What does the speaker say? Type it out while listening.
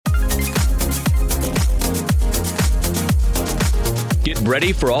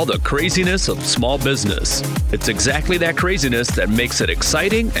ready for all the craziness of small business. It's exactly that craziness that makes it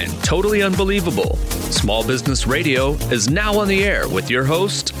exciting and totally unbelievable. Small Business Radio is now on the air with your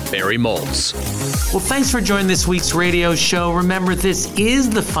host, Barry Moltz. Well, thanks for joining this week's radio show. Remember, this is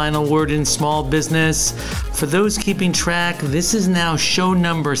the final word in small business. For those keeping track, this is now show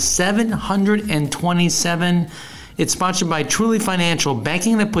number 727. It's sponsored by Truly Financial,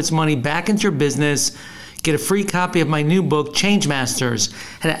 banking that puts money back into your business. Get a free copy of my new book, Change Masters,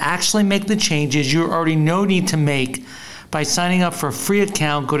 how to actually make the changes you already know need to make by signing up for a free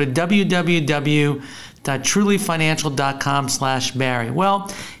account. Go to www.trulyfinancial.com/Barry.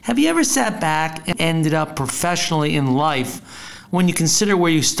 Well, have you ever sat back and ended up professionally in life when you consider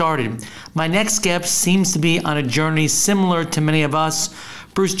where you started? My next guest seems to be on a journey similar to many of us.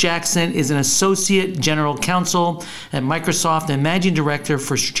 Bruce Jackson is an Associate General Counsel at Microsoft and Managing Director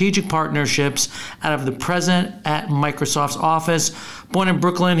for Strategic Partnerships out of the President at Microsoft's office. Born in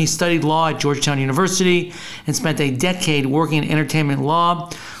Brooklyn, he studied law at Georgetown University and spent a decade working in entertainment law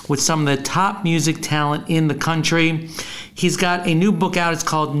with some of the top music talent in the country. He's got a new book out. It's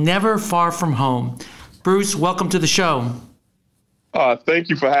called Never Far From Home. Bruce, welcome to the show. Thank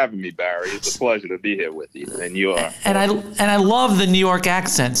you for having me, Barry. It's a pleasure to be here with you, and you are. And I love the New York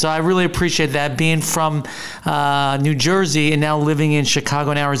accent, so I really appreciate that. Being from New Jersey and now living in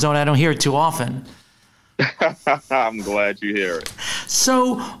Chicago and Arizona, I don't hear it too often. I'm glad you hear it.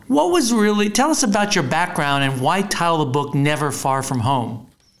 So, tell us about your background and why title the book Never Far From Home?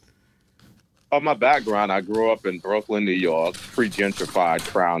 My background, I grew up in Brooklyn, New York, pre-gentrified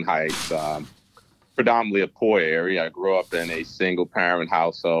Crown Heights. Predominantly a poor area. I grew up in a single-parent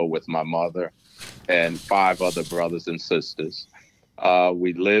household with my mother and 5 other brothers and sisters.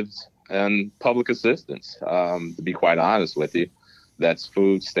 We lived in public assistance, to be quite honest with you. That's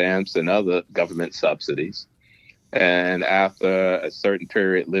food stamps and other government subsidies. And after a certain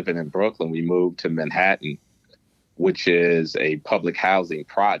period living in Brooklyn, we moved to Manhattan, which is a public housing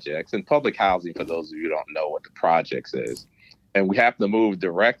project. And public housing, for those of you who don't know what the projects is, and we happened to move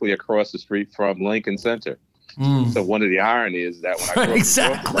directly across the street from Lincoln Center. So one of the ironies is that when I grew up in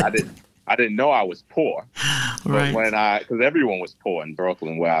Brooklyn, I didn't know I was poor. Right. Because everyone was poor in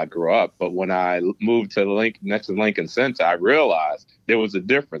Brooklyn where I grew up. But when I moved to next to Lincoln Center, I realized there was a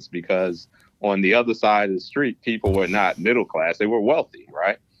difference because on the other side of the street, people were not middle class. They were wealthy,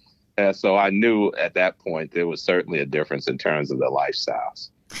 right? And so I knew at that point there was certainly a difference in terms of the lifestyles.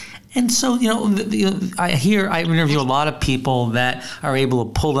 And so, I interview a lot of people that are able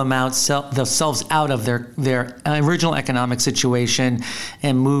to pull themselves out of their original economic situation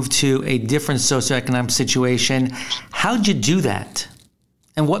and move to a different socioeconomic situation. How'd you do that?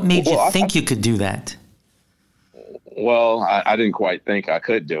 And what made you think you could do that? Well, I didn't quite think I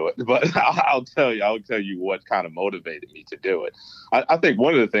could do it, but I'll tell you what kind of motivated me to do it. I think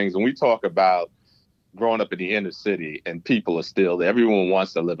one of the things when we talk about growing up in the inner city and people are still there. Everyone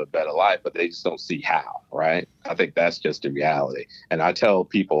wants to live a better life, but they just don't see how, right? I think that's just the reality. And I tell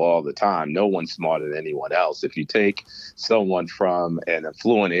people all the time, no one's smarter than anyone else. If you take someone from an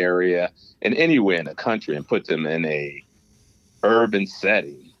affluent area and anywhere in the country and put them in a urban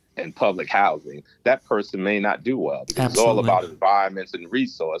setting and public housing, that person may not do well because Absolutely. It's all about environments and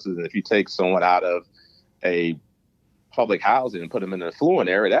resources. And if you take someone out of a public housing and put them in an affluent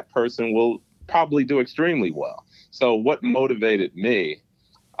area, that person will probably do extremely well. So what motivated me,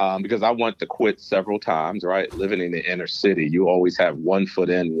 because I wanted to quit several times, right? Living in the inner city, you always have one foot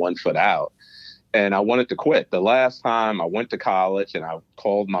in, one foot out. And I wanted to quit. The last time I went to college and I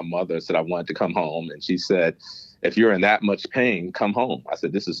called my mother and said I wanted to come home. And she said, if you're in that much pain, come home. I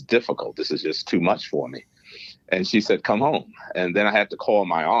said, this is difficult. This is just too much for me. And she said, come home. And then I had to call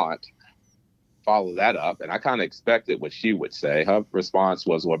my aunt, follow that up. And I kind of expected what she would say. Her response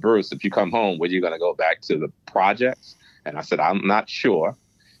was, well, Bruce, if you come home, were you going to go back to the projects? And I said, I'm not sure.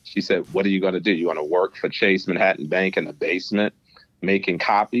 She said, what are you going to do? You want to work for Chase Manhattan Bank in the basement, making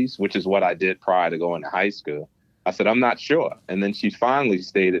copies, which is what I did prior to going to high school. I said, I'm not sure. And then she finally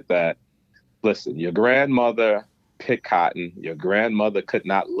stated that, listen, your grandmother picked cotton. Your grandmother could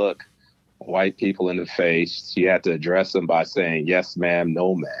not look white people in the face. She had to address them by saying, yes, ma'am,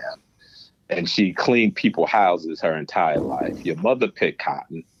 no, ma'am. And she cleaned people's houses her entire life. Your mother picked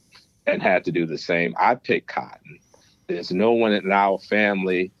cotton and had to do the same. I picked cotton. There's no one in our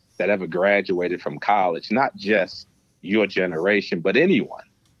family that ever graduated from college, not just your generation, but anyone.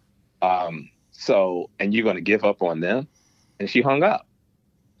 And you're going to give up on them? And she hung up.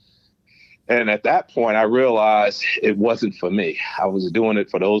 And at that point, I realized it wasn't for me. I was doing it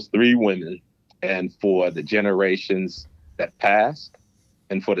for those 3 women and for the generations that passed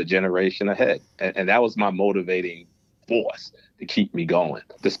and for the generation ahead. And that was my motivating force to keep me going,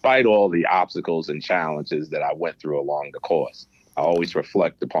 despite all the obstacles and challenges that I went through along the course. I always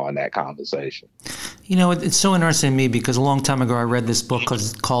reflect upon that conversation. You know, it's so interesting to me because a long time ago I read this book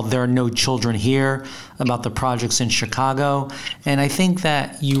called There Are No Children Here about the projects in Chicago. And I think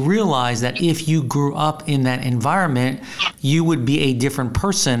that you realize that if you grew up in that environment, you would be a different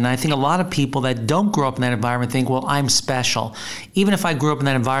person. And I think a lot of people that don't grow up in that environment think, well, I'm special. Even if I grew up in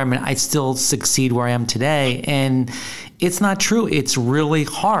that environment, I'd still succeed where I am today. And it's not true. It's really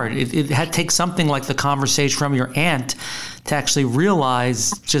hard. It takes something like the conversation from your aunt to actually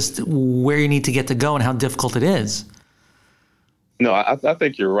realize just where you need to get to go and how difficult it is. No, I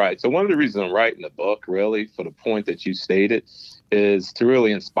think you're right. So one of the reasons I'm writing the book, really, for the point that you stated, is to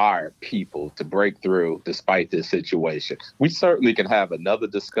really inspire people to break through despite this situation. We certainly can have another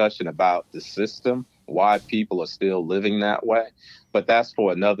discussion about the system, why people are still living that way. But that's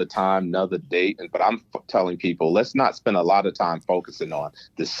for another time, another date. But I'm telling people, let's not spend a lot of time focusing on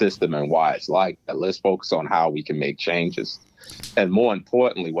the system and why it's like that. Let's focus on how we can make changes. And more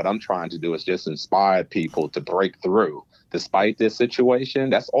importantly, what I'm trying to do is just inspire people to break through despite this situation.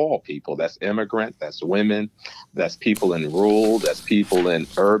 That's all people. That's immigrant, that's women, that's people in rural, that's people in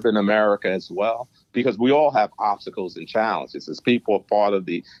urban America as well. Because we all have obstacles and challenges. As people are part of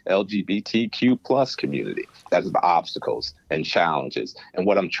the LGBTQ plus community, that's the obstacles and challenges. And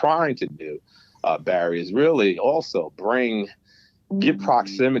what I'm trying to do, Barry, is really also give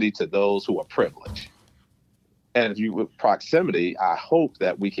proximity to those who are privileged. And with proximity, I hope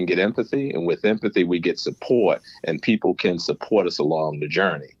that we can get empathy. And with empathy, we get support and people can support us along the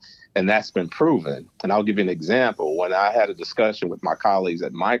journey. And that's been proven. And I'll give you an example. When I had a discussion with my colleagues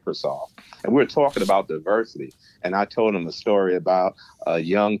at Microsoft, and we were talking about diversity, and I told them a story about a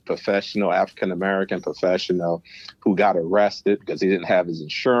young professional, African-American professional, who got arrested because he didn't have his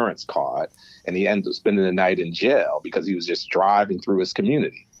insurance card, and he ended up spending the night in jail because he was just driving through his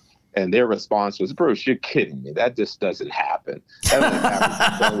community. And their response was, Bruce, you're kidding me. That just doesn't happen. That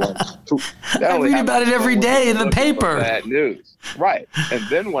only happens to someone. I read about it every day in the paper. Bad news. Right. And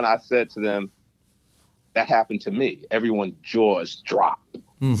then when I said to them, that happened to me, everyone's jaws dropped.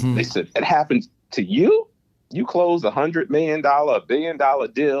 Mm-hmm. They said, it happened to you? You closed $100 million, $1 billion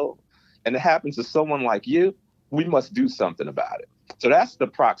deal, and it happens to someone like you? We must do something about it. So that's the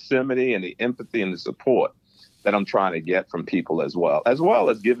proximity and the empathy and the support that I'm trying to get from people as well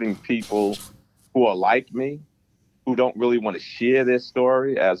as giving people who are like me, who don't really want to share their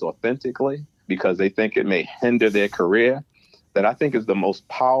story as authentically because they think it may hinder their career, that I think is the most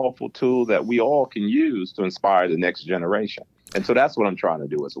powerful tool that we all can use to inspire the next generation. And so that's what I'm trying to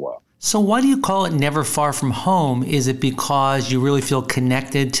do as well. So why do you call it Never Far From Home? Is it because you really feel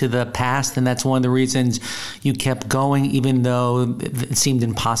connected to the past and that's one of the reasons you kept going even though it seemed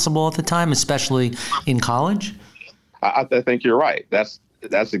impossible at the time, especially in college? I think you're right. That's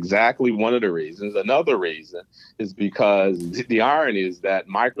exactly one of the reasons. Another reason is because the irony is that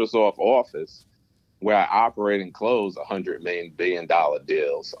Microsoft Office, where I operate and close $100 billion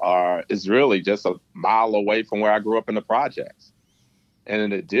deals, is really just a mile away from where I grew up in the projects. And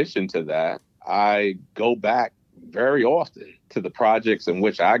in addition to that, I go back very often to the projects in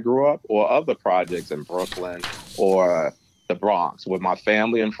which I grew up or other projects in Brooklyn or the Bronx where my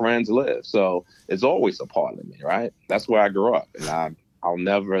family and friends live. So it's always a part of me, right? That's where I grew up. And I'll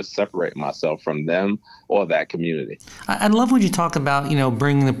never separate myself from them or that community. I love when you talk about,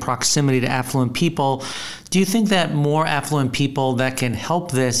 bringing the proximity to affluent people. Do you think that more affluent people that can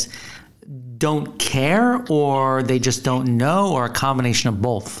help this don't care or they just don't know or a combination of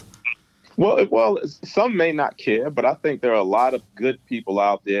both? Well, some may not care, but I think there are a lot of good people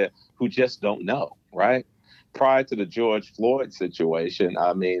out there who just don't know, right? Prior to the George Floyd situation,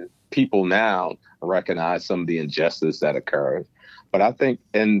 people now recognize some of the injustice that occurred. But I think,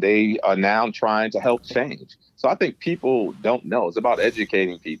 and they are now trying to help change. So I think people don't know. It's about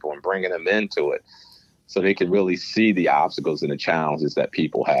educating people and bringing them into it so they can really see the obstacles and the challenges that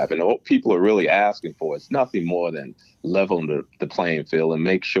people have. And what people are really asking for is nothing more than leveling the playing field and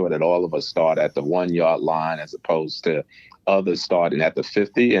make sure that all of us start at the 1 yard line as opposed to others starting at the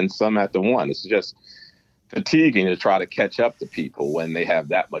 50 and some at the 1. It's just fatiguing to try to catch up to people when they have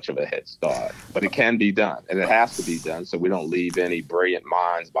that much of a head start. But it can be done, and it has to be done so we don't leave any brilliant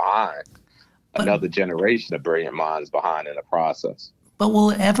minds behind, another generation of brilliant minds behind in the process. But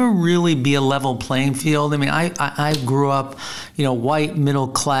will it ever really be a level playing field? I grew up, white middle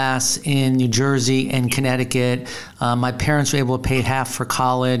class in New Jersey and Connecticut. My parents were able to pay half for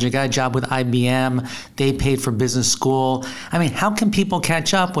college. I got a job with IBM. They paid for business school. How can people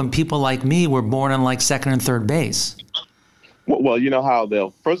catch up when people like me were born on second and third base? Well, you know how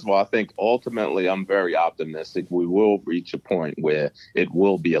first of all, I think ultimately I'm very optimistic. We will reach a point where it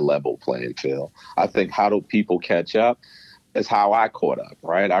will be a level playing field. I think how do people catch up is how I caught up,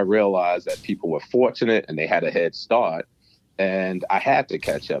 right? I realized that people were fortunate and they had a head start and I had to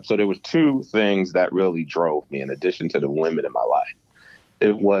catch up. So there was two things that really drove me in addition to the women in my life.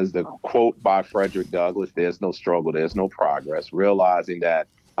 It was the quote by Frederick Douglass, "There's no struggle, there's no progress," realizing that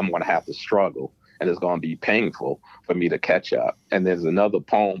I'm going to have to struggle and it's going to be painful for me to catch up. And there's another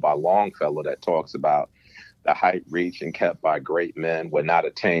poem by Longfellow that talks about the height reached and kept by great men were not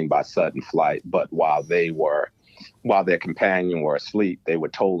attained by sudden flight, but while their companion were asleep, they were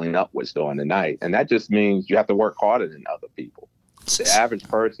toiling upwards during the night. And that just means you have to work harder than other people. The average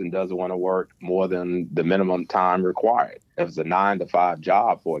person doesn't want to work more than the minimum time required. If it's a 9-to-5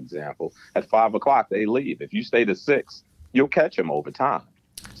 job, for example, at 5 o'clock, they leave. If you stay to 6, you'll catch them over time.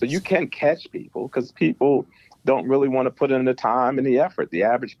 So you can catch people because people don't really want to put in the time and the effort, the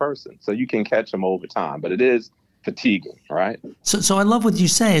average person. So you can catch them over time, but it is fatiguing, right? So I love what you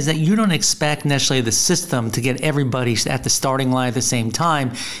say is that you don't expect necessarily the system to get everybody at the starting line at the same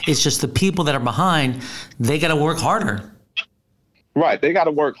time. It's just the people that are behind, they got to work harder. Right. They got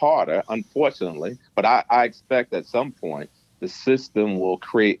to work harder, unfortunately. But I expect at some point the system will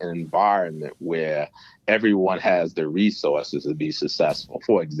create an environment where everyone has the resources to be successful.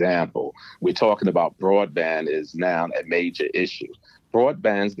 For example, we're talking about broadband is now a major issue.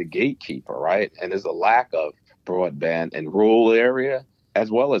 Broadband's the gatekeeper, right? And there's a lack of broadband in rural area as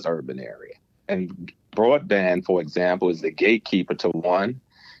well as urban area. And broadband, for example, is the gatekeeper to one,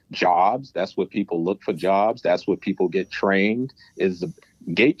 jobs. That's what people look for jobs. That's what people get trained, is the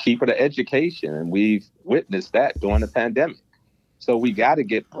gatekeeper to education. And we've witnessed that during the pandemic. So we got to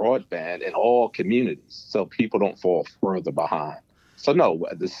get broadband in all communities so people don't fall further behind. So no,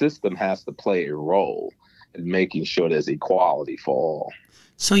 the system has to play a role in making sure there's equality for all.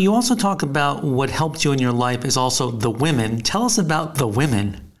 So you also talk about what helped you in your life is also the women. Tell us about the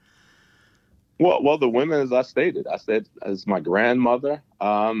women. Well, the women, as I said, as my grandmother,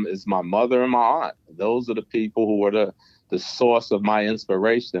 is my mother and my aunt. Those are the people who were the source of my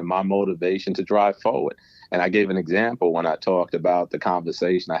inspiration and my motivation to drive forward. And I gave an example when I talked about the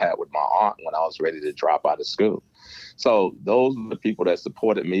conversation I had with my aunt when I was ready to drop out of school. So those are the people that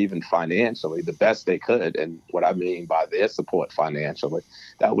supported me even financially the best they could. And what I mean by their support financially,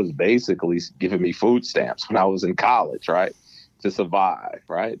 that was basically giving me food stamps when I was in college, right? To survive,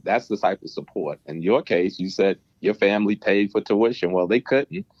 right? That's the type of support. In your case, you said your family paid for tuition. Well, they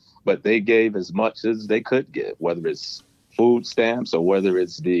couldn't, but they gave as much as they could give, whether it's food stamps or whether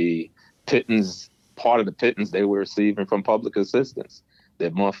it's the pittance, part of the pittance they were receiving from public assistance,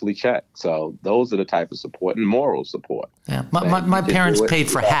 their monthly check. So those are the type of support and moral support. Yeah, my parents paid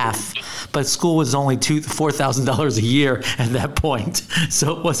for half, but school was only $4,000 a year at that point,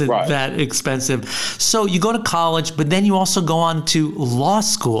 so it wasn't that expensive. So you go to college, but then you also go on to law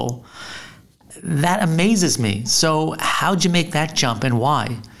school. That amazes me. So how'd you make that jump and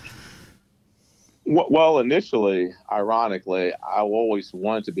why? Well, initially, ironically, I always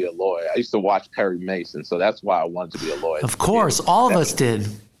wanted to be a lawyer. I used to watch Perry Mason, so that's why I wanted to be a lawyer. Of course, all of us did.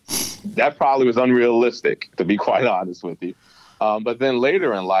 That probably was unrealistic, to be quite honest with you. But then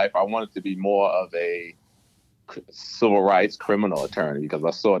later in life, I wanted to be more of a civil rights criminal attorney because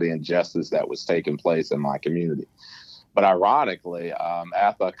I saw the injustice that was taking place in my community. But ironically,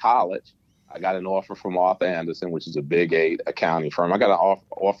 after college, I got an offer from Arthur Andersen, which is a Big 8 accounting firm. I got an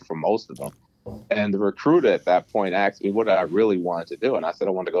offer from most of them. And the recruiter at that point asked me what I really wanted to do. And I said,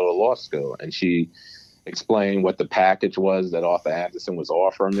 I wanted to go to law school. And she explained what the package was that Arthur Andersen was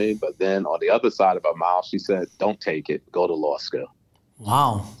offering me. But then on the other side of her mouth, she said, don't take it, go to law school.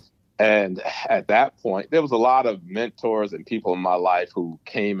 Wow. And at that point, there was a lot of mentors and people in my life who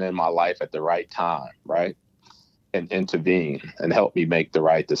came in my life at the right time, right? And intervened and helped me make the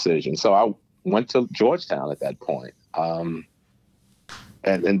right decision. So I went to Georgetown at that point.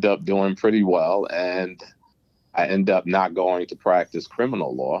 And ended up doing pretty well. And I ended up not going to practice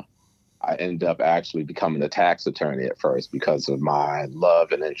criminal law. I ended up actually becoming a tax attorney at first because of my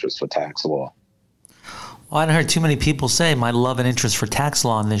love and interest for tax law. Well, I haven't heard too many people say my love and interest for tax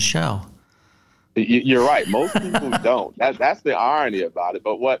law on this show. You're right. Most people don't. That's the irony about it.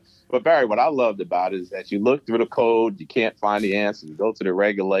 But Barry, what I loved about it is that you look through the code, you can't find the answer, you go to the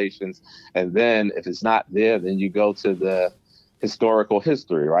regulations, and then if it's not there, then you go to the historical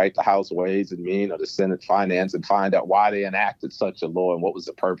history, right? The House Ways and Means or the Senate Finance and find out why they enacted such a law and what was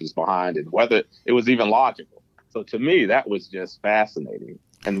the purpose behind it, whether it was even logical. So to me, that was just fascinating.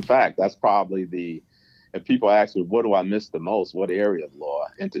 And in fact, that's probably the And people ask me, what do I miss the most? What area of law?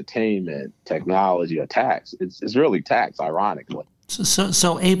 Entertainment, technology, or tax? It's really tax, ironically.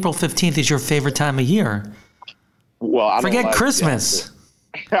 So April 15th is your favorite time of year. Well, I don't Forget like Christmas.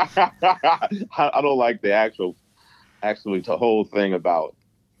 I don't like the actually the whole thing about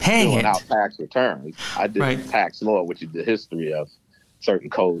Paying filling it. out tax returns. I did Right. tax law, which is the history of certain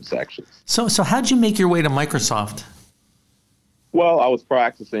code sections. So how'd you make your way to Microsoft? Well, I was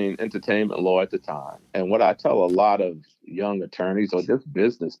practicing entertainment law at the time. And what I tell a lot of young attorneys or just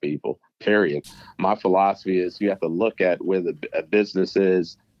business people, period, my philosophy is you have to look at where a business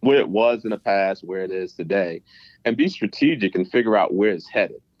is, where it was in the past, where it is today, and be strategic and figure out where it's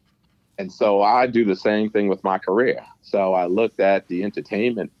headed. And so I do the same thing with my career. So I looked at the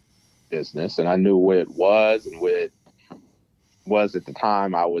entertainment business and I knew where it was and where it was at the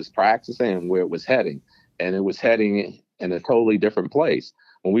time I was practicing and where it was heading. And it was heading in a totally different place.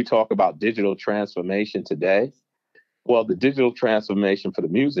 When we talk about digital transformation today, well, the digital transformation for the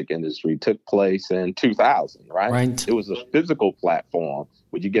music industry took place in 2000, right? Right. It was a physical platform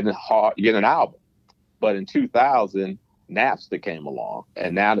where you get an album. But in 2000, Napster came along,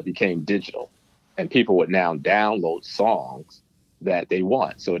 and now it became digital. And people would now download songs that they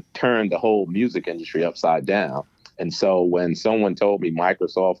want. So it turned the whole music industry upside down. And so when someone told me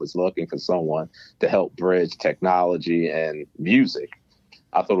Microsoft was looking for someone to help bridge technology and music,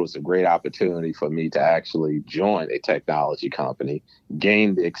 I thought it was a great opportunity for me to actually join a technology company,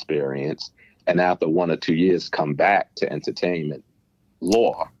 gain the experience, and after 1 or 2 years, come back to entertainment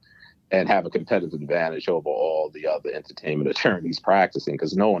law and have a competitive advantage over all the other entertainment attorneys practicing,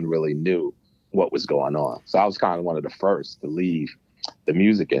 because no one really knew what was going on. So I was kind of one of the first to leave the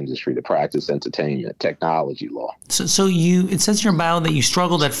music industry to practice entertainment technology law. So it says in your bio that you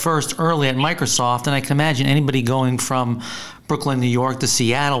struggled at first early at Microsoft, and I can imagine anybody going from Brooklyn, New York to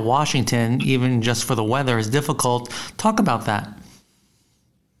Seattle, Washington, even just for the weather, is difficult. Talk about that.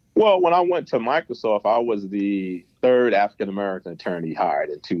 Well, when I went to Microsoft, I was the third African-American attorney hired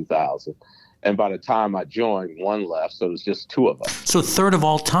in 2000. And by the time I joined, one left, so it was just two of us. So third of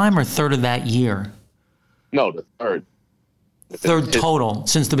all time or third of that year? No, the third. Third total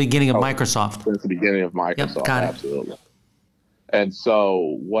since the beginning of Microsoft. Since the beginning of Microsoft, Yep, got it. absolutely. And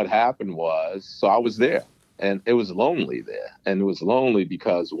so what happened was, so I was there, and it was lonely there. And it was lonely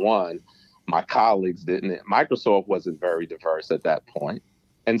because, one, my colleagues Microsoft wasn't very diverse at that point,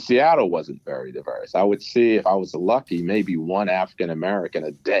 and Seattle wasn't very diverse. I would see, if I was lucky, maybe one African-American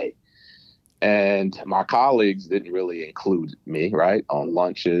a day. And my colleagues didn't really include me, right, on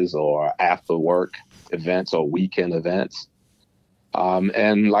lunches or after work events or weekend events.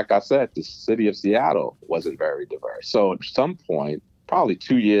 And like I said, the city of Seattle wasn't very diverse. So at some point, probably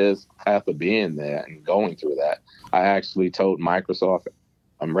 2 years after being there and going through that, I actually told Microsoft,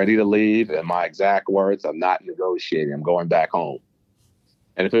 I'm ready to leave. And my exact words, I'm not negotiating. I'm going back home.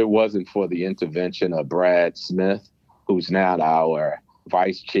 And if it wasn't for the intervention of Brad Smith, who's now our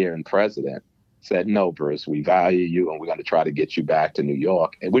vice chair and president, said, no, Bruce, we value you and we're going to try to get you back to New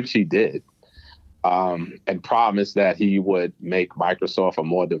York, and which he did. And promised that he would make Microsoft a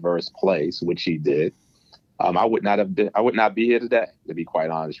more diverse place, which he did. I would not be here today, to be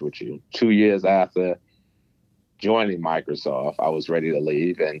quite honest with you. 2 years after joining Microsoft, I was ready to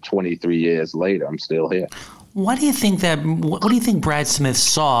leave, and 23 years later, I'm still here. What do you think Brad Smith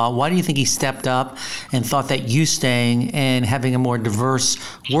saw? Why do you think he stepped up and thought that you staying and having a more diverse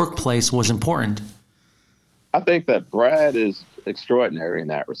workplace was important? I think that Brad is extraordinary in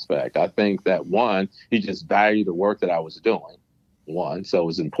that respect. I think that, one, he just valued the work that I was doing, so it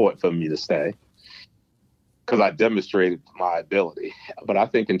was important for me to stay because I demonstrated my ability. But I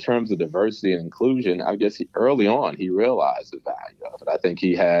think in terms of diversity and inclusion, I guess early on, he realized the value of it. I think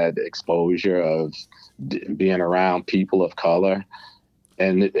he had exposure of being around people of color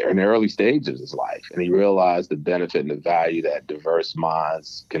and in the early stages of his life. And he realized the benefit and the value that diverse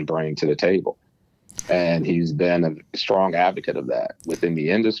minds can bring to the table. And he's been a strong advocate of that within the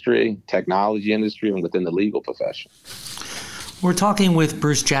industry, technology industry, and within the legal profession. We're talking with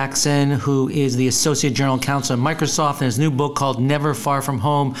Bruce Jackson, who is the Associate General Counsel at Microsoft, and his new book called Never Far From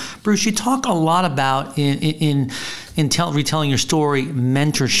Home. Bruce, you talk a lot about, in retelling your story,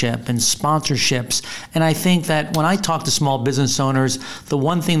 mentorship and sponsorships. And I think that when I talk to small business owners, the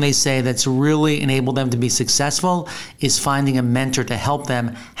one thing they say that's really enabled them to be successful is finding a mentor to help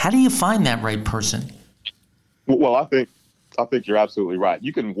them. How do you find that right person? Well, I think you're absolutely right.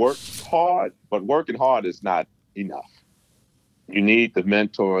 You can work hard, but working hard is not enough. You need the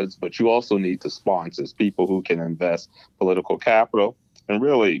mentors, but you also need the sponsors, people who can invest political capital and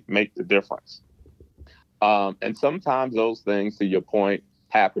really make the difference. And sometimes those things, to your point,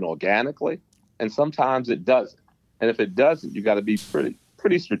 happen organically. And sometimes it doesn't. And if it doesn't, you got to be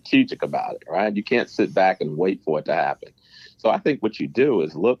pretty strategic about it, right? You can't sit back and wait for it to happen. So I think what you do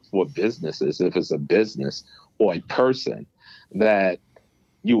is look for businesses, if it's a business or a person that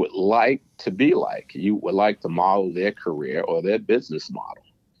you would like to be like, you would like to model their career or their business model.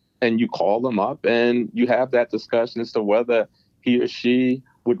 And you call them up and you have that discussion as to whether he or she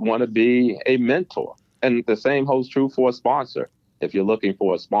would want to be a mentor. And the same holds true for a sponsor. If you're looking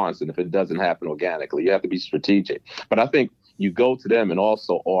for a sponsor, and if it doesn't happen organically, you have to be strategic. But I think you go to them and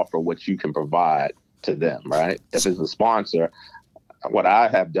also offer what you can provide to them, right? If it's a sponsor, what I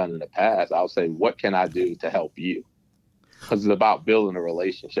have done in the past, I'll say, what can I do to help you? Because it's about building a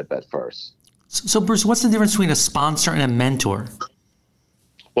relationship at first. So Bruce, what's the difference between a sponsor and a mentor?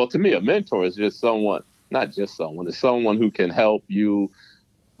 Well, to me, a mentor is just someone, not just someone, it's someone who can help you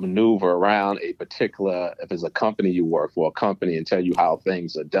maneuver around a particular, if it's a company you work for, a company, and tell you how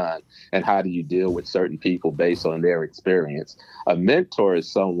things are done and how do you deal with certain people based on their experience. A mentor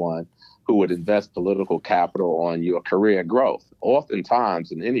is someone who would invest political capital on your career growth.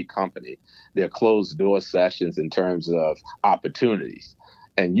 Oftentimes in any company, there are closed door sessions in terms of opportunities.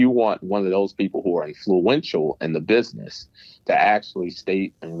 And you want one of those people who are influential in the business to actually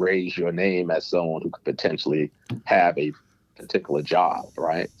state and raise your name as someone who could potentially have a particular job,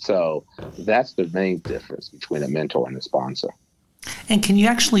 right? So that's the main difference between a mentor and a sponsor. And can you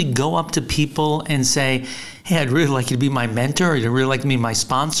actually go up to people and say, hey, I'd really like you to be my mentor, or I'd really like to be my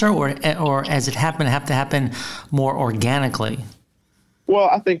sponsor, or as it happened, have to happen more organically? Well,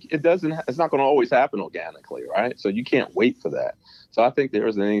 I think it's not going to always happen organically, right? So you can't wait for that. So I think there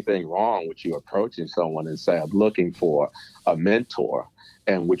isn't anything wrong with you approaching someone and say, I'm looking for a mentor,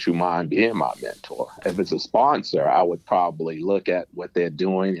 and would you mind being my mentor? If it's a sponsor, I would probably look at what they're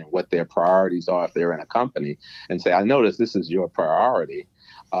doing and what their priorities are if they're in a company and say, I notice this is your priority.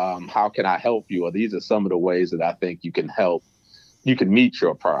 How can I help you? Or these are some of the ways that I think you can help, you can meet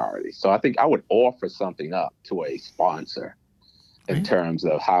your priorities. So I think I would offer something up to a sponsor in terms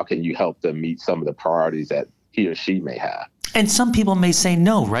of how can you help them meet some of the priorities that he or she may have. And some people may say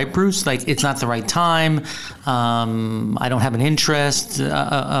no, right, Bruce? Like, it's not the right time. I don't have an interest,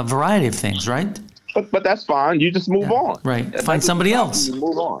 a variety of things, right? But that's fine. You just move on. Right. Find somebody else. You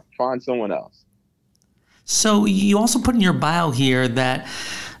move on. Find someone else. So you also put in your bio here that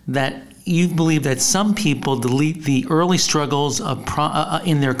you believe that some people delete the early struggles of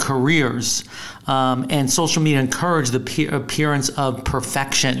in their careers, and social media encourage the appearance of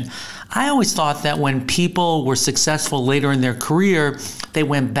perfection. I always thought that when people were successful later in their career, they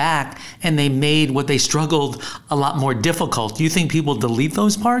went back and they made what they struggled a lot more difficult. Do you think people delete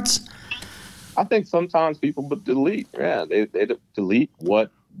those parts? I think sometimes people delete. Yeah, they delete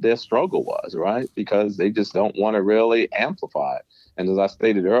what their struggle was, right? Because they just don't want to really amplify it. And as I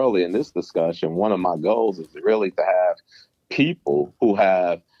stated earlier in this discussion, one of my goals is really to have people who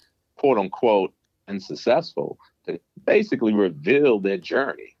have, quote unquote, been successful to basically reveal their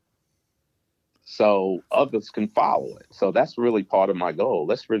journey so others can follow it. So that's really part of my goal.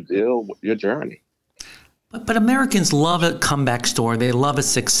 Let's reveal your journey. But Americans love a comeback story. They love a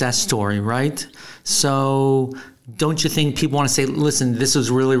success story, right? So don't you think people want to say, listen, this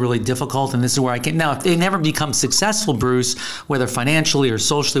was really, really difficult and this is where I can. Now, if they never become successful, Bruce, whether financially or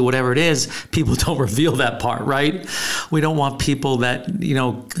socially, whatever it is, people don't reveal that part, right? We don't want people that,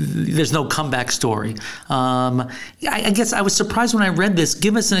 there's no comeback story. I guess I was surprised when I read this.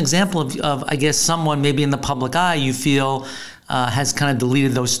 Give us an example of I guess, someone maybe in the public eye you feel has kind of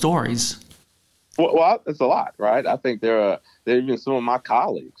deleted those stories. Well, it's a lot, right? I think there are even some of my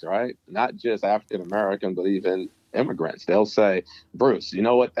colleagues, right? Not just African-American, but even immigrants. They'll say, Bruce, you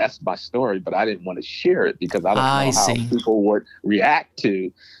know what? That's my story, but I didn't want to share it because I don't know how people would react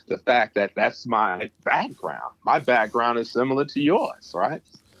to the fact that that's my background. My background is similar to yours, right?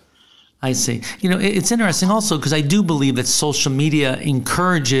 I see. It's interesting also because I do believe that social media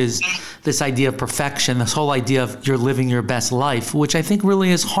encourages this idea of perfection, this whole idea of you're living your best life, which I think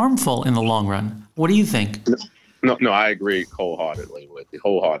really is harmful in the long run. What do you think? No, I agree wholeheartedly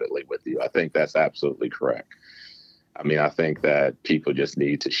with you. I think that's absolutely correct. I mean, I think that people just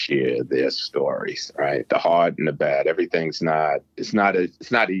need to share their stories, right? The hard and the bad. Everything's it's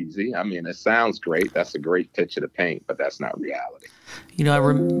not easy. I mean, it sounds great. That's a great picture to paint, but that's not reality.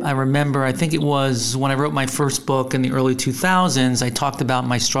 I remember, I think it was when I wrote my first book in the early 2000s, I talked about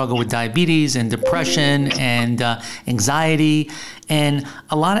my struggle with diabetes and depression and anxiety. And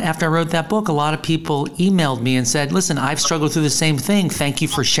after I wrote that book, a lot of people emailed me and said, listen, I've struggled through the same thing. Thank you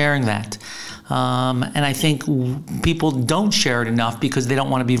for sharing that. And I think people don't share it enough because they don't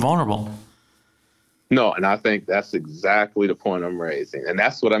want to be vulnerable. No, and I think that's exactly the point I'm raising. And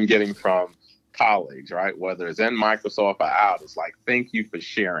that's what I'm getting from colleagues, right? Whether it's in Microsoft or out, it's like, thank you for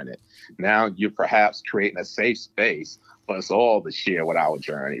sharing it. Now you're perhaps creating a safe space for us all to share what our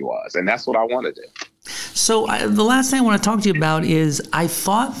journey was. And that's what I want to do. So the last thing I want to talk to you about is I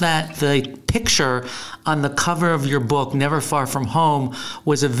thought that the picture on the cover of your book, Never Far From Home,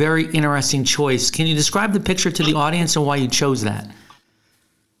 was a very interesting choice. Can you describe the picture to the audience and why you chose that?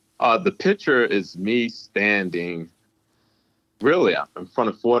 The picture is me standing really in front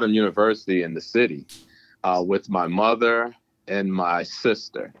of Fordham University in the city with my mother and my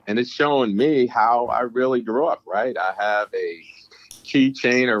sister. And it's showing me how I really grew up, right? I have a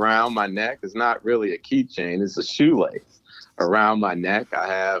keychain around my neck. It's not really a keychain, it's a shoelace around my neck. I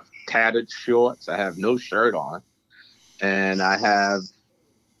have tattered shorts. I have no shirt on. And I have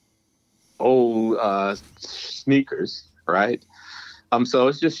old sneakers, right? So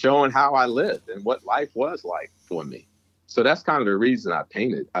it's just showing how I lived and what life was like for me. So that's kind of the reason I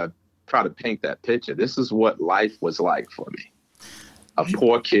try to paint that picture. This is what life was like for me. A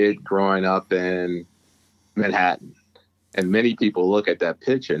poor kid growing up in Manhattan. And many people look at that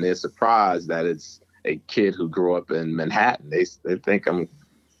picture and they're surprised that it's a kid who grew up in Manhattan. They think I'm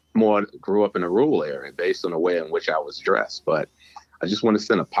grew up in a rural area based on the way in which I was dressed. But I just want to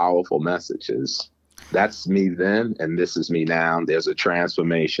send a powerful message is that's me then and this is me now. There's a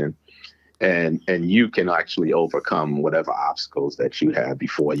transformation and you can actually overcome whatever obstacles that you have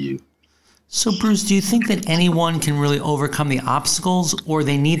before you. So, Bruce, do you think that anyone can really overcome the obstacles, or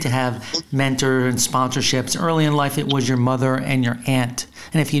they need to have mentor and sponsorships? Early in life, it was your mother and your aunt.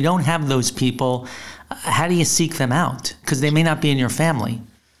 And if you don't have those people, how do you seek them out? Because they may not be in your family.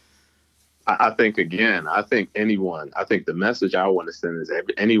 I think the message I want to send is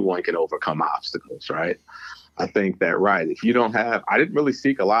anyone can overcome obstacles, right? I think that, right, if you don't have, I didn't really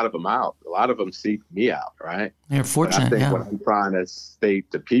seek a lot of them out. A lot of them seek me out, right? You're fortunate, but I think what I'm trying to state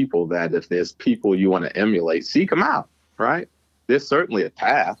to people that if there's people you want to emulate, seek them out, right? There's certainly a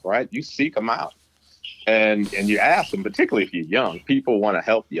path, right? You seek them out. And you ask them, particularly if you're young, people want to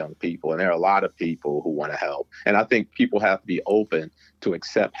help young people. And there are a lot of people who want to help. And I think people have to be open to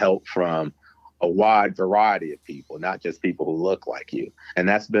accept help from a wide variety of people, not just people who look like you. And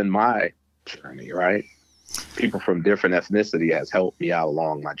that's been my journey, right? People from different ethnicity has helped me out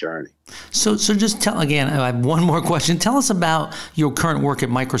along my journey. So just tell, again, I have one more question. Tell us about your current work at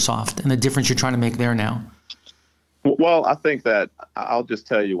Microsoft and the difference you're trying to make there now. Well, I think that I'll just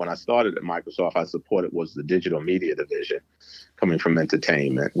tell you, when I started at Microsoft, I supported was the digital media division coming from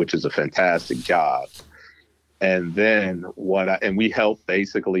entertainment, which is a fantastic job. And then we helped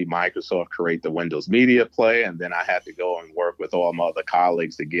basically Microsoft create the Windows Media Player. And then I had to go and work with all my other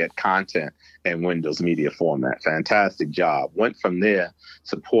colleagues to get content in Windows Media format. Fantastic job. Went from there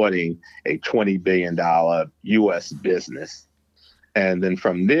supporting a $20 billion U.S. business. And then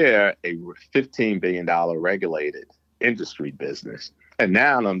from there, a $15 billion regulated industry business. And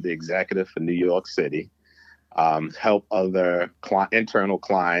now I'm the executive for New York City. Help other internal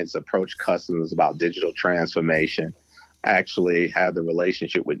clients approach customers about digital transformation, actually have the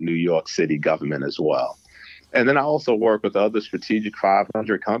relationship with New York City government as well. And then I also work with other strategic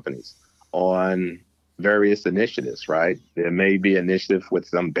 500 companies on various initiatives, right? There may be initiative with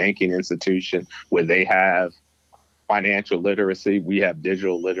some banking institution where they have financial literacy, we have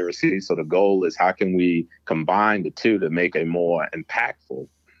digital literacy. So the goal is how can we combine the two to make a more impactful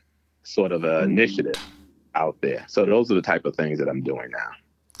sort of initiative out there. So those are the type of things that I'm doing now.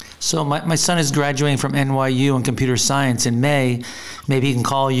 So my son is graduating from NYU in computer science in May. Maybe he can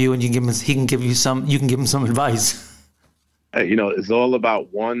call you and you can give him some advice. Hey, it's all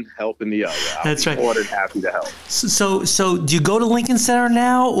about one helping the other. That's right. More than happy to help. So do you go to Lincoln Center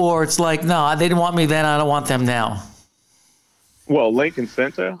now, or it's like, no, they didn't want me then, I don't want them now? Well, Lincoln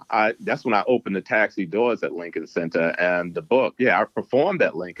Center, that's when I opened the taxi doors at Lincoln Center. And the book, I performed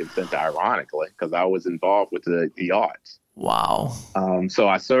at Lincoln Center, ironically, because I was involved with the arts. Wow. So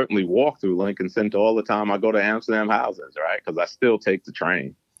I certainly walk through Lincoln Center all the time. I go to Amsterdam houses, right, because I still take the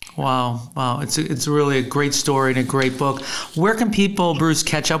train. Wow. It's really a great story and a great book. Where can people, Bruce,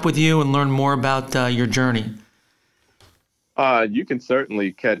 catch up with you and learn more about your journey? You can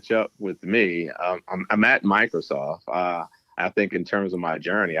certainly catch up with me. I'm at Microsoft. I think in terms of my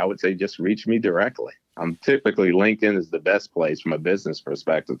journey, I would say just reach me directly. Typically, LinkedIn is the best place from a business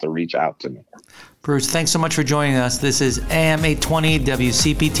perspective to reach out to me. Bruce, thanks so much for joining us. This is AM 820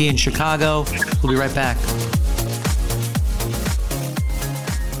 WCPT in Chicago. We'll be right back.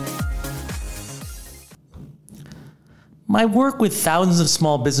 My work with thousands of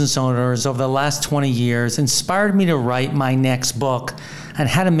small business owners over the last 20 years inspired me to write my next book on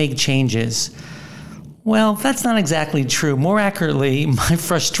how to make changes. Well, that's not exactly true. More accurately, my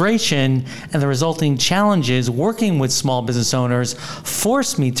frustration and the resulting challenges working with small business owners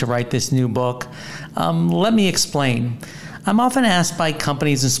forced me to write this new book. Let me explain. I'm often asked by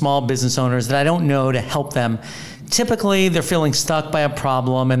companies and small business owners that I don't know to help them. Typically, they're feeling stuck by a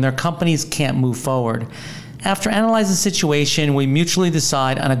problem and their companies can't move forward. After analyzing the situation, we mutually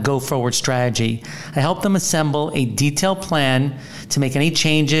decide on a go-forward strategy. I help them assemble a detailed plan to make any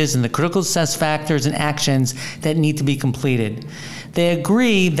changes in the critical success factors and actions that need to be completed. They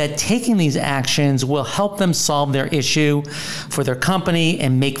agree that taking these actions will help them solve their issue for their company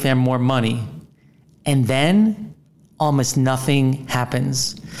and make them more money. And then, almost nothing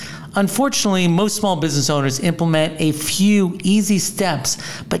happens. Unfortunately, most small business owners implement a few easy steps,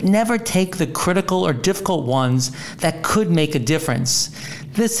 but never take the critical or difficult ones that could make a difference.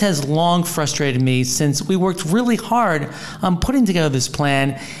 This has long frustrated me since we worked really hard on putting together this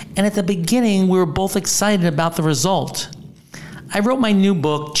plan, and at the beginning, we were both excited about the result. I wrote my new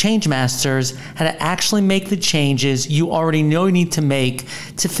book, Change Masters, How to Actually Make the Changes You Already Know You Need to Make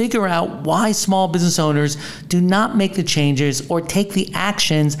to figure out why small business owners do not make the changes or take the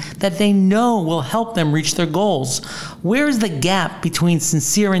actions that they know will help them reach their goals. Where is the gap between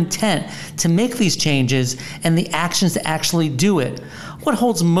sincere intent to make these changes and the actions to actually do it? What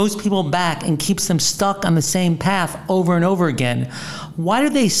holds most people back and keeps them stuck on the same path over and over again? Why are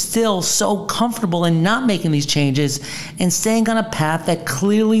they still so comfortable in not making these changes and staying on a path that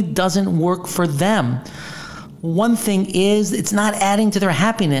clearly doesn't work for them? One thing is, it's not adding to their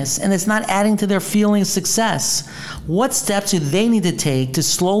happiness and it's not adding to their feeling of success. What steps do they need to take to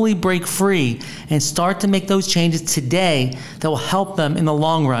slowly break free and start to make those changes today that will help them in the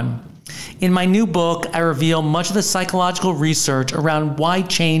long run? In my new book, I reveal much of the psychological research around why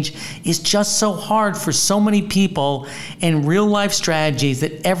change is just so hard for so many people and real-life strategies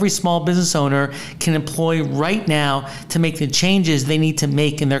that every small business owner can employ right now to make the changes they need to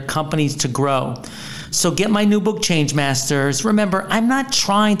make in their companies to grow. So get my new book, Change Masters. Remember, I'm not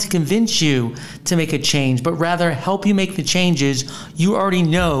trying to convince you to make a change, but rather help you make the changes you already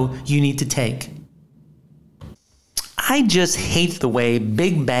know you need to take. I just hate the way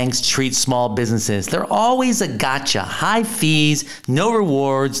big banks treat small businesses. They're always a gotcha. High fees, no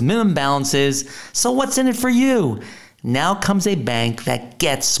rewards, minimum balances. So what's in it for you? Now comes a bank that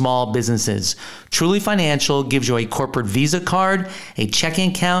gets small businesses. Truly Financial gives you a corporate Visa card, a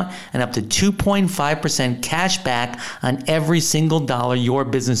checking account, and up to 2.5% cash back on every single dollar your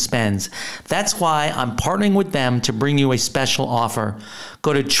business spends. That's why I'm partnering with them to bring you a special offer.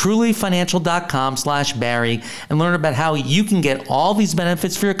 Go to trulyfinancial.com/Barry and learn about how you can get all these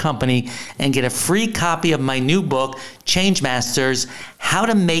benefits for your company and get a free copy of my new book, Change Masters, How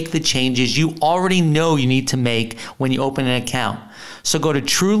to Make the Changes You Already Know You Need to Make when you open an account. So go to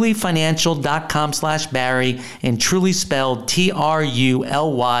trulyfinancial.com/Barry and truly spelled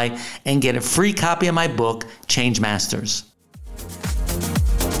TRULY and get a free copy of my book, Change Masters.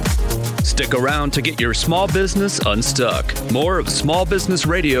 Stick around to get your small business unstuck. More of Small Business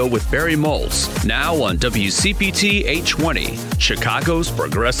Radio with Barry Maltz, now on WCPT 820, Chicago's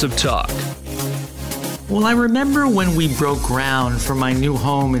Progressive Talk. Well, I remember when we broke ground for my new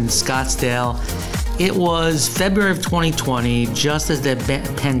home in Scottsdale. It was February of 2020, just as the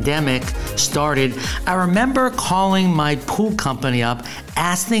pandemic started. I remember calling my pool company up,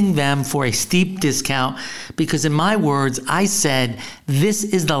 asking them for a steep discount because, in my words, I said, this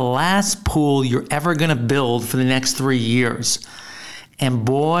is the last pool you're ever going to build for the next 3 years. And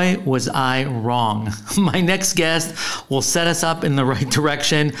boy, was I wrong. My next guest will set us up in the right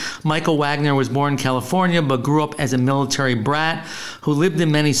direction. Michael Wagner was born in California, but grew up as a military brat who lived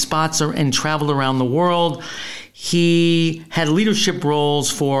in many spots and traveled around the world. He had leadership roles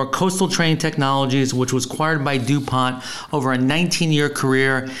for Coastal Training Technologies, which was acquired by DuPont over a 19-year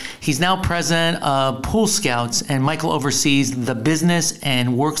career. He's now president of Pool Scouts, and Michael oversees the business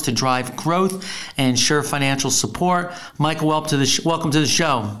and works to drive growth and ensure financial support. Michael, welcome to the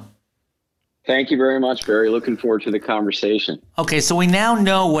show. Thank you very much, Barry. Looking forward to the conversation. Okay, so we now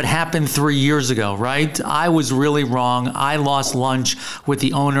know what happened 3 years ago, right? I was really wrong. I lost lunch with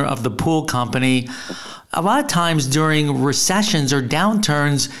the owner of the pool company. A lot of times during recessions or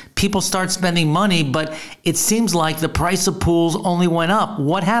downturns, people start spending money, but it seems like the price of pools only went up.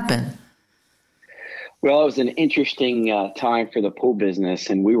 What happened? Well, it was an interesting time for the pool business,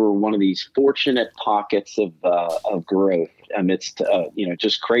 and we were one of these fortunate pockets of growth amidst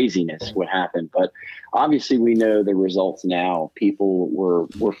just craziness what happened. But obviously, we know the results now. People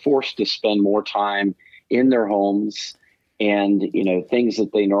were forced to spend more time in their homes. And, things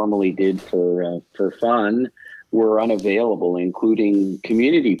that they normally did for fun were unavailable, including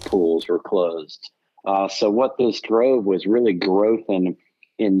community pools were closed. So what this drove was really growth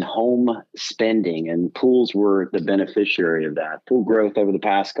in home spending, and pools were the beneficiary of that. Pool growth over the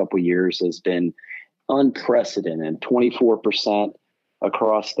past couple of years has been unprecedented, 24%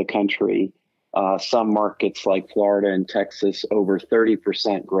 across the country. Some markets like Florida and Texas, over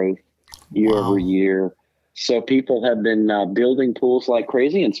 30% growth year over year. So people have been building pools like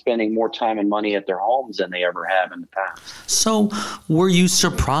crazy and spending more time and money at their homes than they ever have in the past. So were you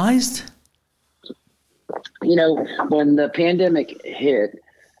surprised? You know, when the pandemic hit,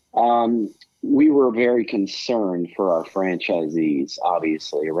 we were very concerned for our franchisees,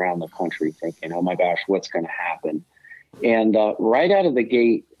 obviously, around the country, thinking, oh my gosh, what's going to happen? And right out of the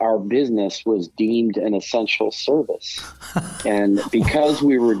gate, our business was deemed an essential service. And because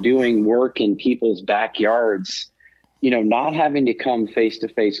we were doing work in people's backyards, you know, not having to come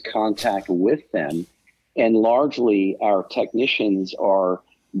face-to-face contact with them, and largely our technicians are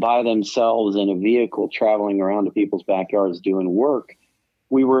by themselves in a vehicle traveling around to people's backyards doing work,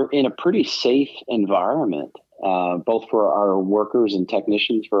 we were in a pretty safe environment, both for our workers and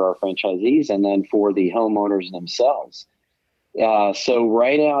technicians, for our franchisees, and then for the homeowners themselves. So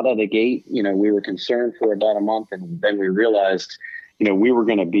right out of the gate, you know, we were concerned for about a month, and then we realized, you know, we were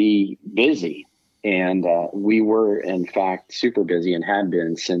going to be busy. And we were, in fact, super busy and have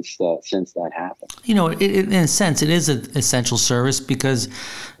been since that happened. You know, in a sense, it is an essential service because,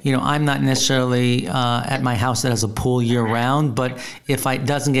 you know, I'm not necessarily at my house that has a pool year round, but if it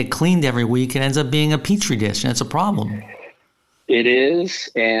doesn't get cleaned every week, it ends up being a petri dish, and it's a problem. It is.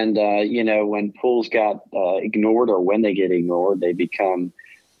 And, you know, when pools got ignored, or when they get ignored, they become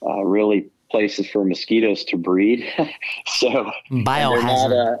really places for mosquitoes to breed. So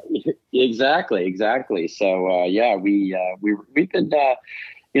biohazard. Exactly. So yeah, we've been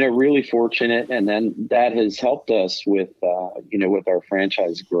you know, really fortunate, and then that has helped us with you know, with our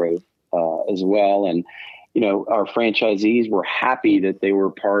franchise growth as well. And you know, our franchisees were happy that they were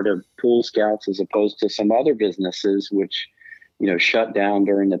part of Pool Scouts as opposed to some other businesses which, you know, shut down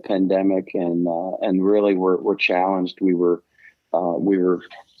during the pandemic and really were challenged. We were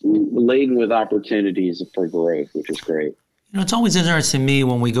laden with opportunities for growth, which is great. You know, it's always interesting to me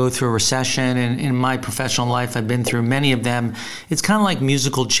when we go through a recession, and in my professional life, I've been through many of them. It's kind of like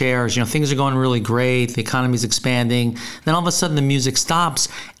musical chairs. You know, things are going really great. The economy's expanding. Then all of a sudden the music stops,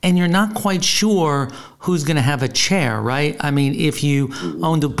 and you're not quite sure who's going to have a chair, right? I mean, if you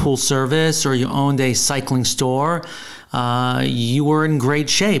owned a pool service or you owned a cycling store, you were in great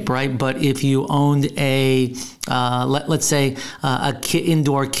shape, right? But if you owned a, let's say,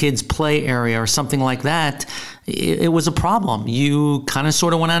 indoor kids play area or something like that, it was a problem. You kind of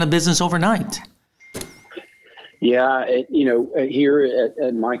sort of went out of business overnight. Yeah, you know, here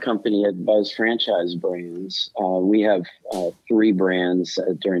at my company at Buzz Franchise Brands, we have 3 brands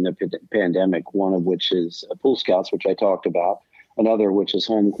during the pandemic, one of which is Pool Scouts, which I talked about, another which is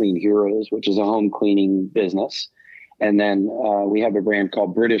Home Clean Heroes, which is a home cleaning business. And then we have a brand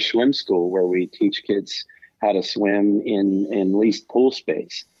called British Swim School, where we teach kids how to swim in leased pool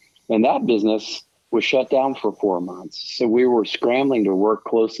space. And that business was shut down for 4 months. So we were scrambling to work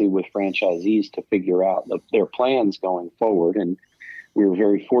closely with franchisees to figure out their plans going forward. And we were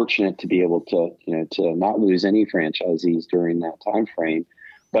very fortunate to be able to, you know, to not lose any franchisees during that time frame.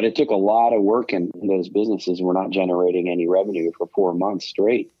 But it took a lot of work, and those businesses were not generating any revenue for 4 months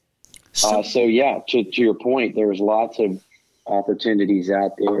straight. So yeah, to your point, there's lots of opportunities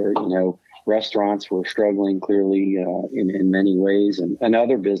out there. You know, restaurants were struggling clearly in many ways, and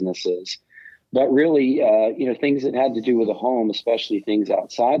other businesses. But really, you know, things that had to do with the home, especially things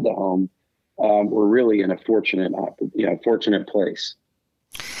outside the home, were really in a fortunate place.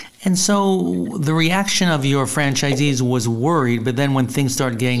 And so the reaction of your franchisees was worried, but then when things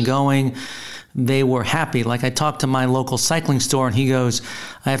started getting going, they were happy. Like I talked to my local cycling store, and he goes,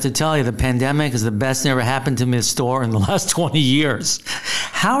 I have to tell you, the pandemic is the best that ever happened to my store in the last 20 years.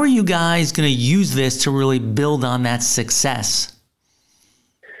 How are you guys going to use this to really build on that success?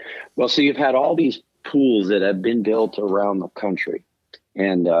 Well, so you've had all these pools that have been built around the country.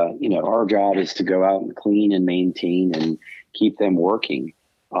 And, you know, our job is to go out and clean and maintain and keep them working.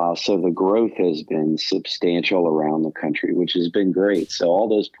 So the growth has been substantial around the country, which has been great. So all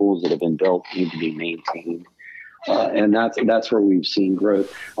those pools that have been built need to be maintained. And that's where we've seen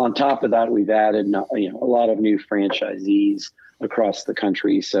growth. On top of that, we've added, you know, a lot of new franchisees across the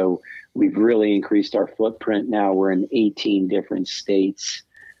country. So we've really increased our footprint. Now we're in 18 different states.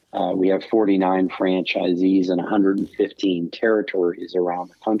 We have 49 franchisees in 115 territories around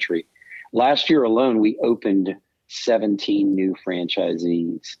the country. Last year alone, we opened 17 new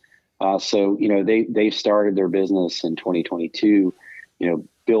franchisees. So, you know, they started their business in 2022,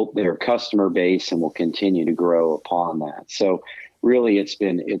 built their customer base and will continue to grow upon that. So really, it's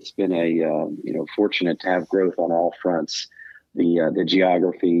been a fortunate to have growth on all fronts. The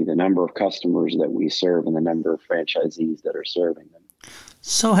geography, the number of customers that we serve, and the number of franchisees that are serving them.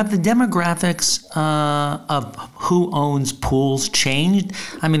 So have the demographics of who owns pools changed?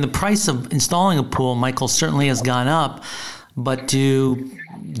 I mean, the price of installing a pool, Michael, certainly has gone up, but do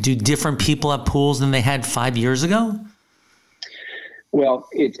different people have pools than they had 5 years ago? Well,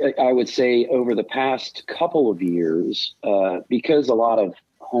 I would say over the past couple of years, because a lot of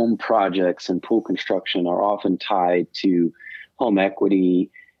home projects and pool construction are often tied to home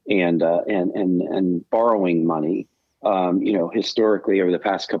equity and borrowing money. Historically, over the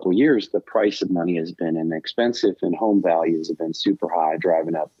past couple of years, the price of money has been inexpensive and home values have been super high,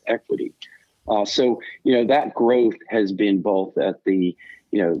 driving up equity. So that growth has been both at the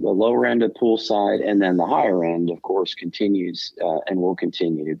lower end of the pool side, and then the higher end, of course, continues and will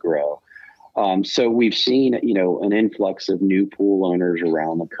continue to grow. So we've seen, an influx of new pool owners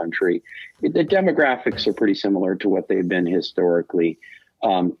around the country. The demographics are pretty similar to what they've been historically.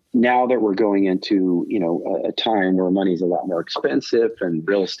 Now that we're going into, a time where money's a lot more expensive and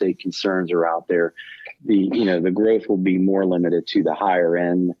real estate concerns are out there, the growth will be more limited to the higher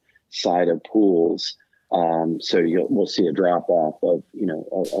end side of pools. So we'll see a drop off of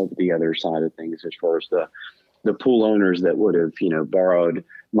the other side of things as far as the pool owners that would have, borrowed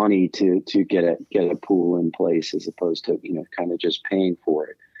money to get a pool in place as opposed to, kind of just paying for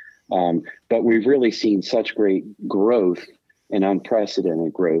it. But we've really seen such great growth and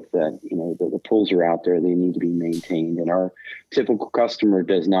unprecedented growth that, the pools are out there, they need to be maintained. And our typical customer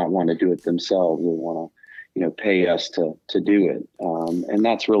does not want to do it themselves. They want to, pay us to do it. And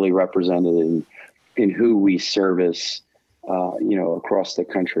that's really represented in who we service, across the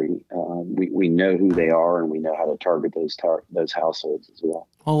country. We know who they are, and we know how to target those households as well.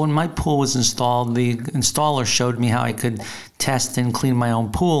 Well, when my pool was installed, the installer showed me how I could test and clean my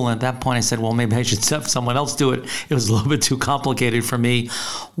own pool. And at that point, I said, well, maybe I should have someone else do it. It was a little bit too complicated for me.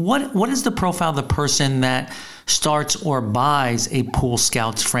 What is the profile of the person that starts or buys a Pool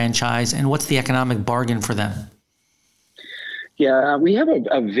Scouts franchise, and what's the economic bargain for them? Yeah, we have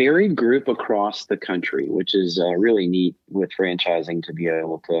a varied group across the country, which is really neat with franchising to be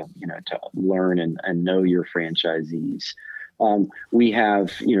able to, to learn and know your franchisees. We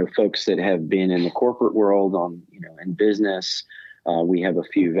have, folks that have been in the corporate world in business. We have a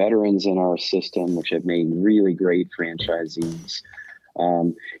few veterans in our system, which have made really great franchisees.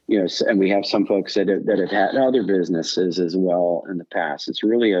 And we have some folks that have had other businesses as well in the past. It's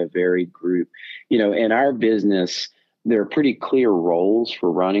really a varied group. In our business, there are pretty clear roles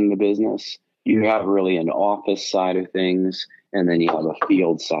for running the business. You have really an office side of things, and then you have a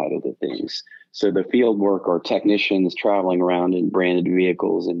field side of the things. So the field work are technicians traveling around in branded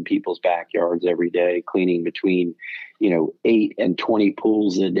vehicles in people's backyards every day, cleaning between, 8 and 20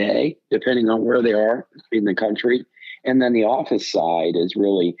 pools a day, depending on where they are in the country. And then the office side is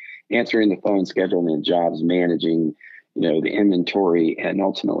really answering the phone, scheduling jobs, managing, the inventory, and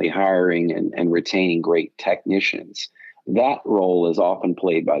ultimately hiring and retaining great technicians. That role is often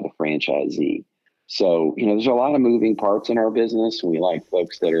played by the franchisee. So, there's a lot of moving parts in our business. We like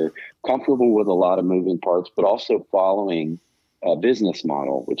folks that are comfortable with a lot of moving parts, but also following a business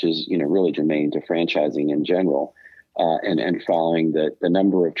model, which is, really germane to franchising in general, and following the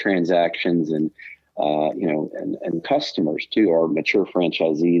number of transactions and customers too. Our mature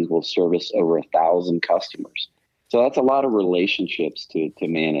franchisees will service over 1,000 customers. So that's a lot of relationships to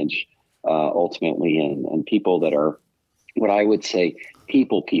manage ultimately, and people that are what I would say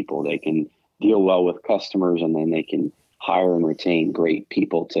people. They can deal well with customers, and then they can hire and retain great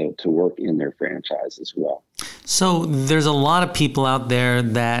people to work in their franchise as well. So there's a lot of people out there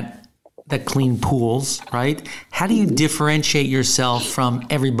that clean pools, right? How do you differentiate yourself from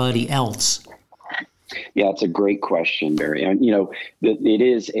everybody else? Yeah, it's a great question, Barry. And, it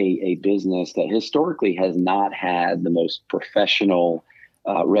is a business that historically has not had the most professional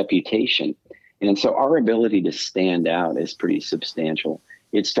reputation. And so our ability to stand out is pretty substantial.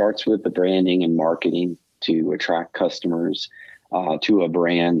 It starts with the branding and marketing to attract customers to a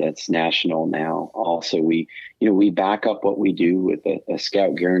brand that's national now. Also, we back up what we do with a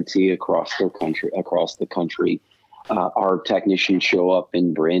Scout guarantee across the country. Our technicians show up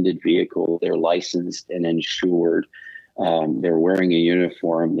in branded vehicles. They're licensed and insured. They're wearing a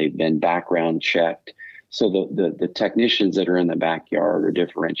uniform. They've been background checked. So the technicians that are in the backyard are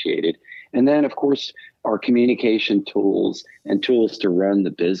differentiated. And then, of course, our communication tools and tools to run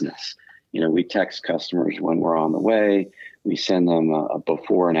the business. We text customers when we're on the way. We send them a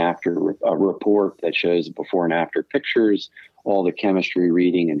before and after a report that shows before and after pictures, all the chemistry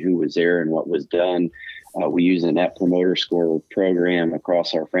reading and who was there and what was done. We use a Net Promoter Score program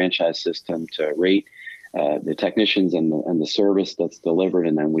across our franchise system to rate the technicians and the service that's delivered,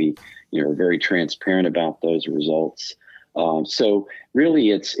 and then we are very transparent about those results. So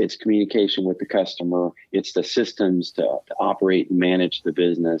really, it's communication with the customer, it's the systems to operate and manage the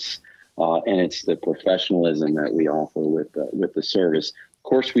business, and it's the professionalism that we offer with the service. Of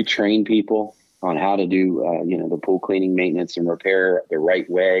course, we train people on how to do the pool cleaning, maintenance, and repair the right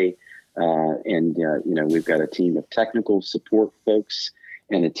way. And we've got a team of technical support folks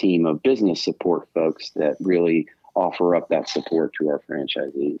and a team of business support folks that really offer up that support to our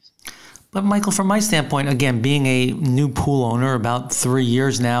franchisees. But Michael, from my standpoint, again, being a new pool owner about 3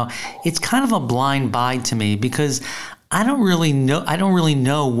 years now, it's kind of a blind buy to me because I don't really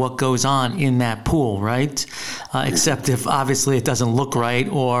know what goes on in that pool, right? Except if obviously it doesn't look right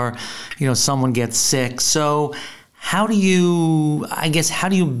or, someone gets sick. So how do you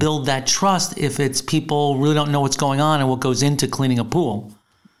build that trust if it's people really don't know what's going on and what goes into cleaning a pool?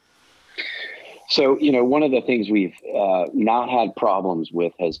 So, one of the things we've not had problems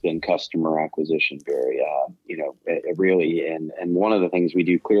with has been customer acquisition, Barry. Really, and one of the things we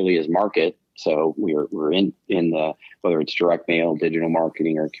do clearly is market. So we're in the, whether it's direct mail, digital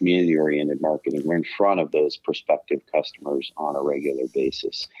marketing, or community-oriented marketing, we're in front of those prospective customers on a regular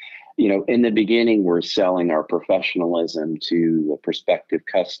basis. In the beginning, we're selling our professionalism to the prospective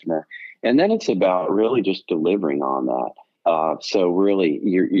customer, and then it's about really just delivering on that. So really,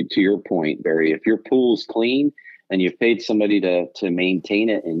 to your point, Barry, if your pool's clean and you've paid somebody to maintain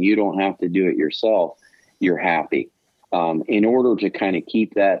it and you don't have to do it yourself, you're happy. In order to kind of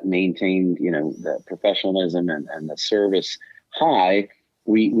keep that maintained, the professionalism and the service high,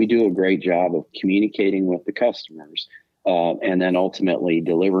 we do a great job of communicating with the customers and then ultimately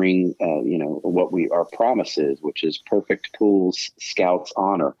delivering, what our promise is, which is perfect pools, Scouts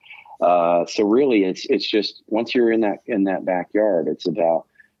honor. So really, it's just once you're in that backyard, it's about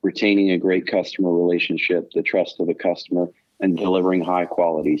retaining a great customer relationship, the trust of the customer, and delivering high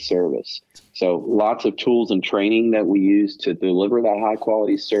quality service. So lots of tools and training that we use to deliver that high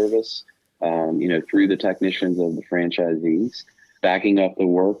quality service, through the technicians of the franchisees, backing up the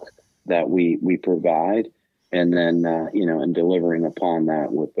work that we provide, and then and delivering upon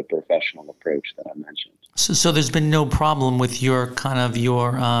that with the professional approach that I mentioned. So there's been no problem with your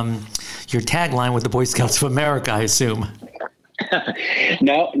tagline with the Boy Scouts of America, I assume.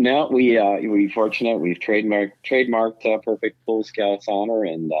 No, we're fortunate. We've trademarked Perfect Pool Scouts Honor,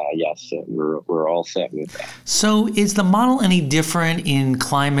 and yes, we're all set with that. So is the model any different in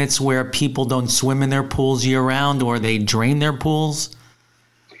climates where people don't swim in their pools year round or they drain their pools?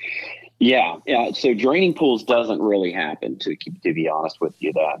 Yeah. So draining pools doesn't really happen, to be honest with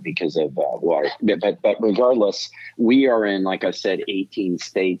you, because of water. But regardless, we are in, like I said, 18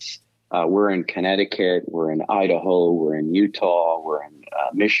 states. We're in Connecticut, we're in Idaho, we're in Utah, we're in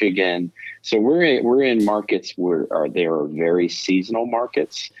Michigan. So we're in markets where they are very seasonal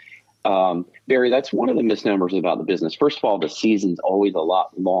markets. Barry, that's one of the misnomers about the business. First of all, the season's always a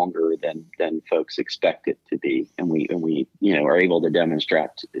lot longer than folks expect it to be, and we are able to demonstrate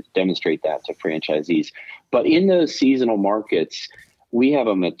that to franchisees. But in those seasonal markets, we have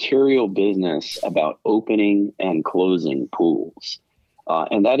a material business about opening and closing pools.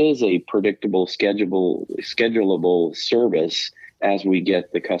 And that is a predictable, schedulable service as we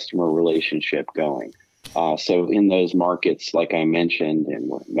get the customer relationship going. So in those markets, like I mentioned, and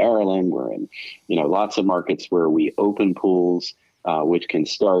we're in Maryland, we're in, lots of markets where we open pools, which can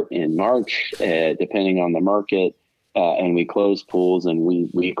start in March, depending on the market, and we close pools, and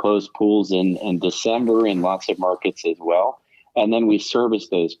we close pools in December in lots of markets as well. And then we service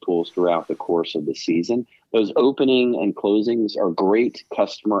those pools throughout the course of the season. Those opening and closings are great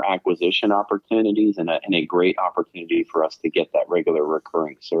customer acquisition opportunities and a great opportunity for us to get that regular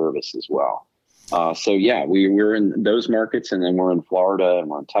recurring service as well. We're in those markets, and then we're in Florida and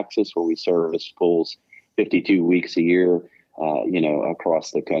we're in Texas, where we service pools 52 weeks a year,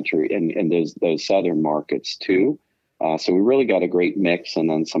 across the country, and those southern markets too. So we really got a great mix, and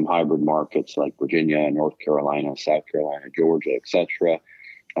then some hybrid markets like Virginia, North Carolina, South Carolina, Georgia, et cetera,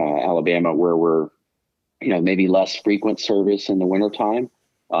 Alabama, where we're, maybe less frequent service in the wintertime,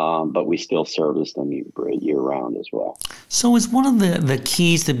 but we still service them year round as well. So is one of the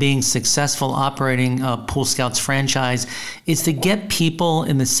keys to being successful operating a Pool Scouts franchise is to get people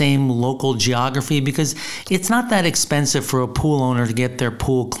in the same local geography? Because it's not that expensive for a pool owner to get their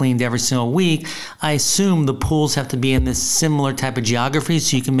pool cleaned every single week. I assume the pools have to be in this similar type of geography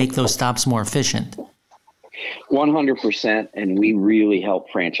so you can make those stops more efficient. 100%. And we really help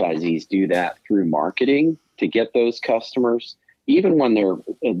franchisees do that through marketing to get those customers, even when they're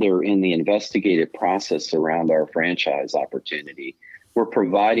in the investigative process around our franchise opportunity. We're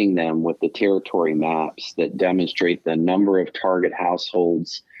providing them with the territory maps that demonstrate the number of target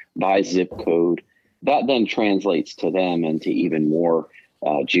households by zip code. That then translates to them into even more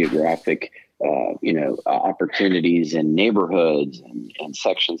geographic opportunities in neighborhoods and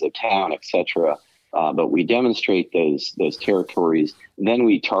sections of town, et cetera. But we demonstrate those territories. Then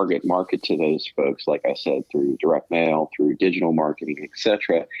we target market to those folks, like I said, through direct mail, through digital marketing, et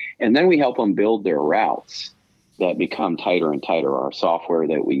cetera. And then we help them build their routes that become tighter and tighter. Our software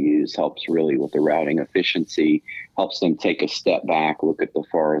that we use helps really with the routing efficiency, helps them take a step back, look at the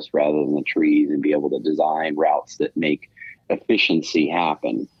forest rather than the trees, and be able to design routes that make efficiency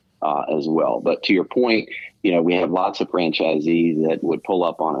happen as well. But to your point, we have lots of franchisees that would pull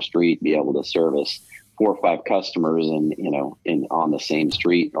up on a street, be able to service 4 or 5 customers on the same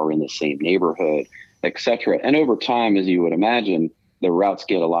street or in the same neighborhood, et cetera. And over time, as you would imagine, the routes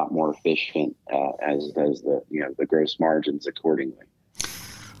get a lot more efficient, as does the gross margins accordingly.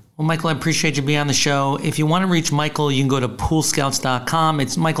 Well, Michael, I appreciate you being on the show. If you want to reach Michael, you can go to poolscouts.com.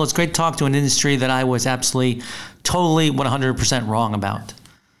 Michael, it's great to talk to an industry that I was absolutely, totally 100% wrong about.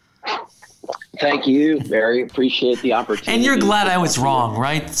 Thank you. Very appreciate the opportunity. And you're glad I was wrong,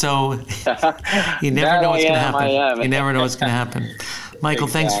 right? So you never know what's going to happen. You never know what's going to happen. Michael,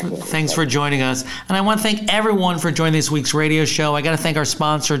 thanks for joining us. And I want to thank everyone for joining this week's radio show. I got to thank our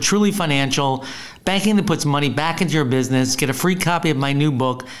sponsor, Truly Financial, banking that puts money back into your business. Get a free copy of my new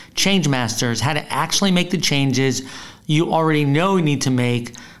book, Change Masters, How to Actually Make the Changes You Already Know You Need to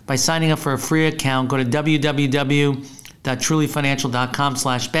Make, by signing up for a free account. Go to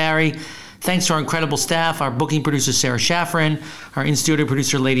www.trulyfinancial.com/Barry. Thanks to our incredible staff, our booking producer, Sarah Schafferin, our in-studio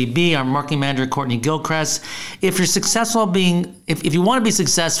producer, Lady B, our marketing manager, Courtney Gilchrist. If you're successful if you want to be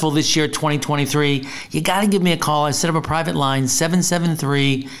successful this year, 2023, you got to give me a call. I set up a private line,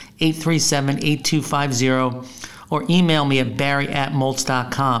 773-837-8250, or email me at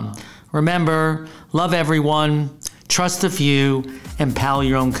barry@moltz.com. Remember, love everyone, trust a few, and paddle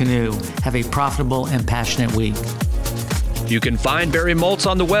your own canoe. Have a profitable and passionate week. You can find Barry Moltz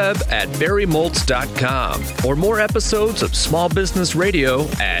on the web at barrymoltz.com, or more episodes of Small Business Radio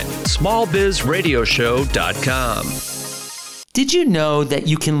at smallbizradioshow.com. Did you know that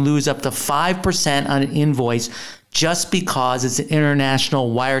you can lose up to 5% on an invoice just because it's an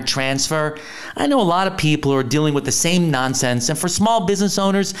international wire transfer? I know a lot of people are dealing with the same nonsense, and for small business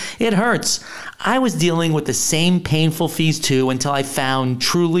owners, it hurts. I was dealing with the same painful fees too until I found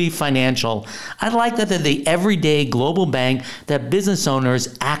Truly Financial. I like that they're the everyday global bank that business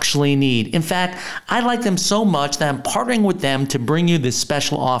owners actually need. In fact, I like them so much that I'm partnering with them to bring you this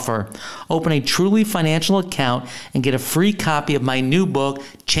special offer. Open a Truly Financial account and get a free copy of my new book,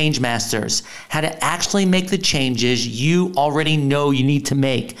 Change Masters, How to Actually Make the Changes You Already Know You Need to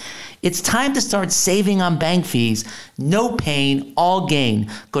Make. It's time to start saving on bank fees. No pain, all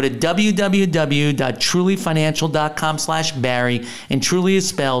gain. Go to www.trulyfinancial.com/Barry, and Truly is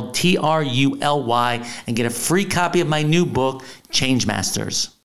spelled Truly, and get a free copy of my new book, Change Masters.